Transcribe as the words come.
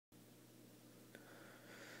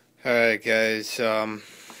Alright guys,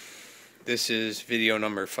 this is video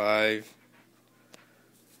number 5,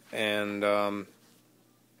 and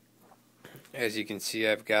as you can see,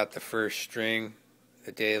 I've got the first string,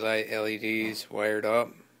 the daylight LEDs wired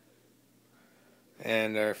up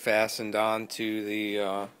and are fastened onto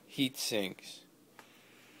the heat sinks,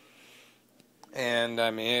 and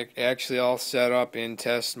I'm actually all set up in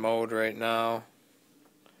test mode right now.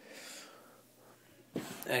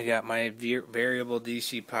 I got my variable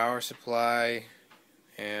DC power supply,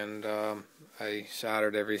 and I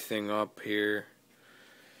soldered everything up here.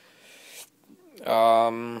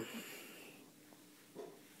 Yeah,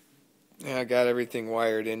 I got everything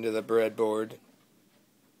wired into the breadboard,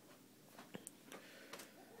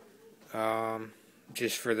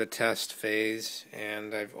 just for the test phase,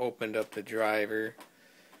 and I've opened up the driver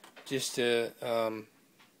just to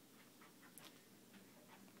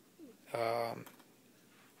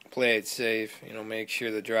play it safe, make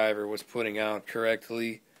sure the driver was putting out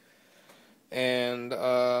correctly, and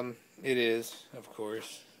it is, of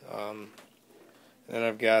course. Then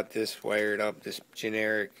I've got this wired up, this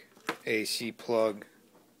generic AC plug.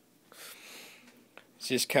 It's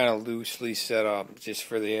just kind of loosely set up just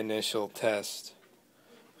for the initial test,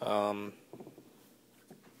 and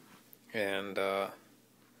I've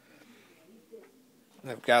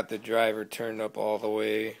got the driver turned up all the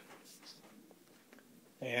way,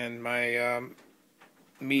 and my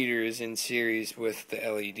meter is in series with the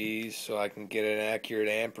LEDs so I can get an accurate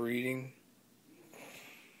amp reading.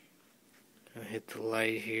 I'll hit the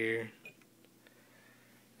light here.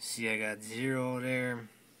 See, I got 0 there,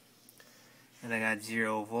 and I got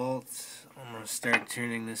 0 volts. I'm going to start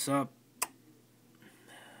turning this up.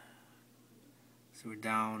 So we're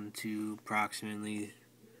down to approximately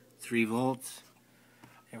 3 volts,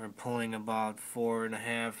 and we're pulling about 4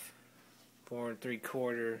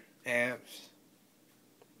 3/4 amps,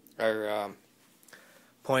 or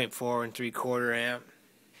 0.4 3/4 amp.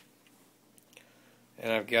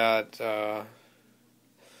 And I've got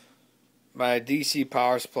my DC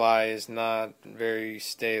power supply is not very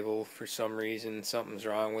stable for some reason. Something's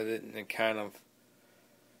wrong with it, and it kind of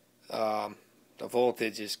the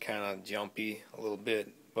voltage is kind of jumpy a little bit,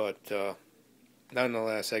 but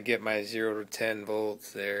nonetheless I get my 0 to 10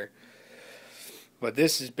 volts there. But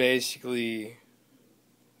this is basically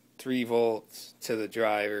 3 volts to the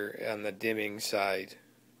driver on the dimming side,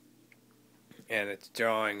 and it's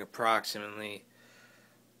drawing approximately,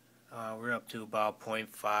 we're up to about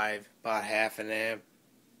 0.5, about half an amp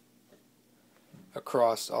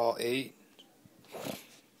across all 8.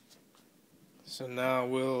 So now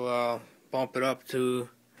we'll bump it up to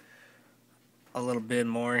a little bit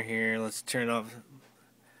more here. Let's turn up.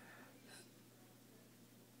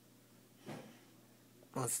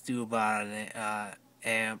 Let's do about an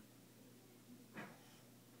amp,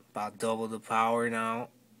 about double the power now.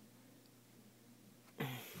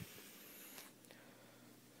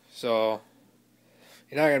 So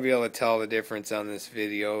you're not going to be able to tell the difference on this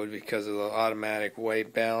video because of the automatic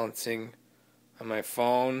white balancing on my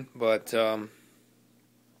phone, but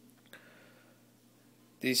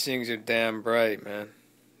these things are damn bright, man.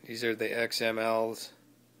 These are the XMLs,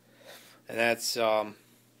 and that's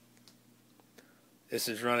this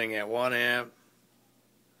is running at 1 amp,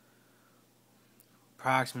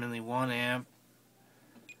 approximately 1 amp,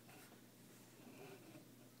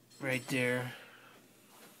 right there,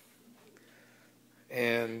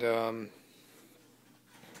 and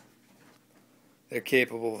they're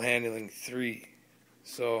capable of handling 3.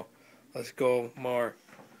 So let's go more.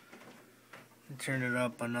 Turn it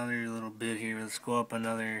up another little bit here. Let's go up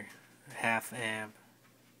another half amp.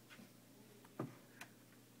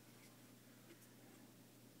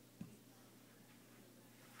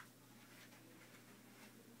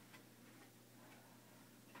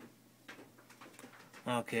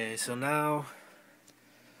 Okay, so now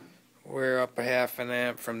we're up a half an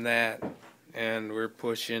amp from that, and we're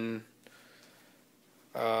pushing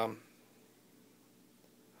I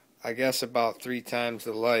guess about 3 times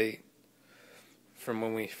the light from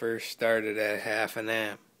when we first started at half an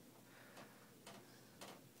amp.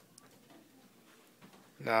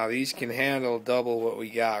 Now these can handle double what we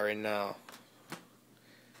got right now,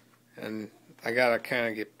 and I gotta kind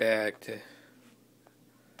of get back to.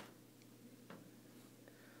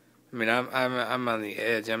 I mean, I'm on the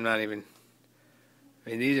edge. I'm not even.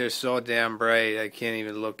 I mean, these are so damn bright. I can't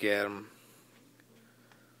even look at them.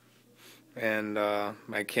 And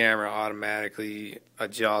my camera automatically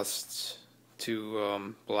adjusts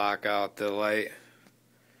to block out the light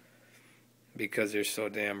because they're so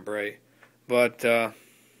damn bright. But I'll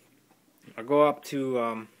go up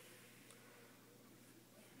to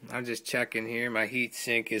I'm just checking here. My heat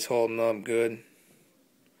sink is holding up good.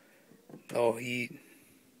 No heat.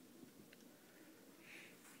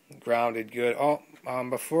 Grounded good. Oh,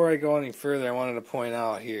 before I go any further, I wanted to point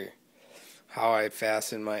out here how I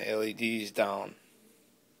fasten my LEDs down.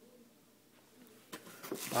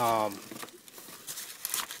 I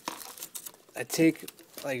take,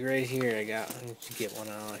 like right here, let me get one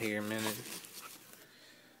out here a minute.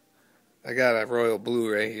 I got a royal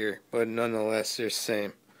blue right here, but nonetheless they're the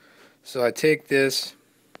same. So I take this,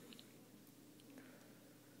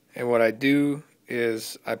 and what I do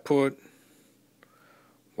is I put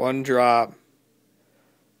 1 drop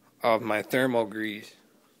of my thermal grease,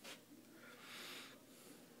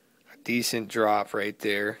 a decent drop right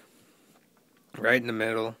there, right in the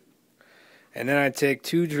middle, and then I take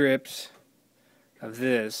 2 drips of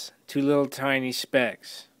this, 2 little tiny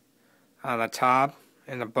specks on the top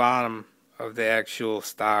and the bottom of the actual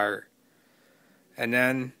star, and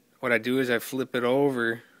then what I do is I flip it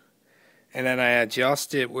over, and then I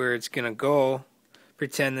adjust it where it's gonna go.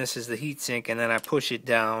 Pretend this is the heatsink, and then I push it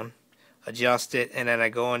down, adjust it, and then I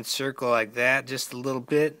go in circle like that just a little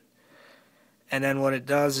bit, and then what it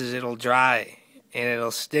does is it'll dry and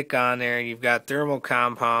it'll stick on there, and you've got thermal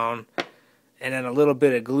compound and then a little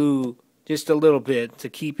bit of glue, just a little bit to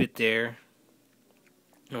keep it there.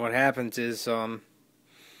 And what happens is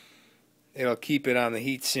it'll keep it on the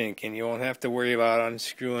heat sink, and you won't have to worry about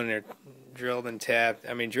unscrewing it. Drilled and tapped.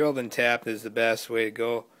 I mean, drilled and tapped is the best way to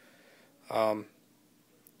go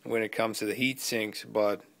when it comes to the heat sinks,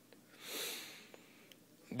 but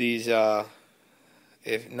these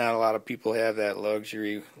if not a lot of people have that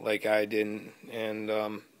luxury like I didn't,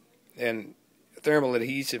 and thermal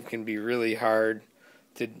adhesive can be really hard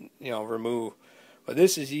to remove, but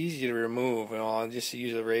this is easy to remove. I'll just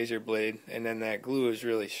use a razor blade, and then that glue is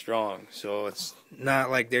really strong, so it's not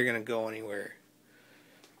like they're gonna go anywhere.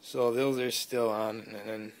 So those are still on,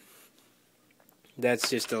 and that's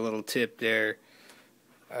just a little tip there.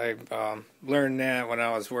 I learned that when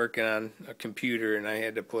I was working on a computer and I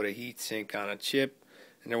had to put a heat sink on a chip,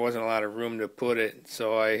 and there wasn't a lot of room to put it,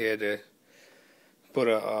 so I had to put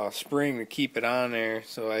a spring to keep it on there,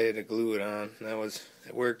 so I had to glue it on.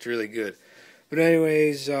 It worked really good. But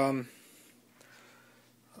anyways, I'll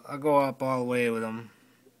go up all the way with them.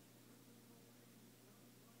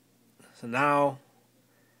 So now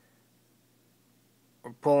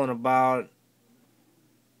we're pulling about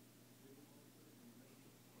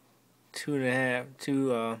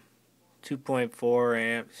 2.4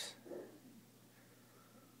 amps,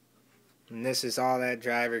 and this is all that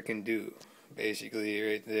driver can do, basically,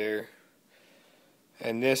 right there.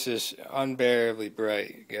 And this is unbearably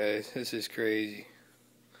bright, guys. This is crazy,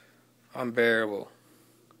 unbearable.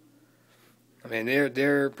 I mean,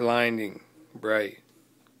 they're blinding bright.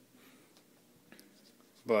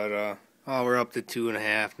 But we're up to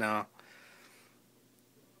 2.5 now.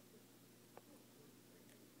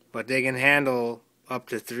 But they can handle up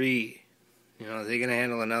to 3. They can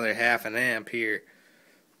handle another 0.5 amp here.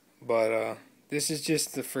 But this is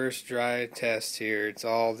just the first dry test here. It's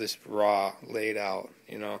all just raw, laid out,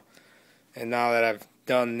 And now that I've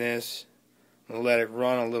done this, I'm going to let it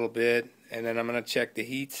run a little bit, and then I'm going to check the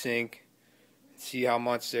heat sink, see how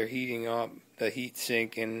much they're heating up the heat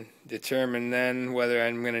sink, and determine then whether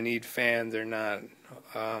I'm going to need fans or not.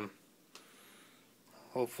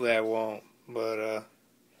 Hopefully I won't, but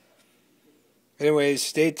anyways,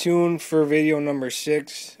 stay tuned for video number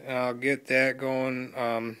 6, and I'll get that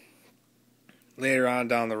going later on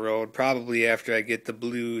down the road, probably after I get the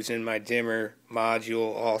blues in my dimmer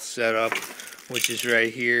module all set up, which is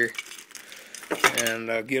right here, and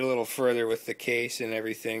get a little further with the case and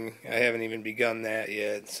everything. I haven't even begun that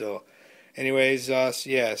yet. So anyways,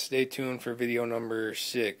 yeah, stay tuned for video number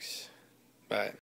 6. Bye.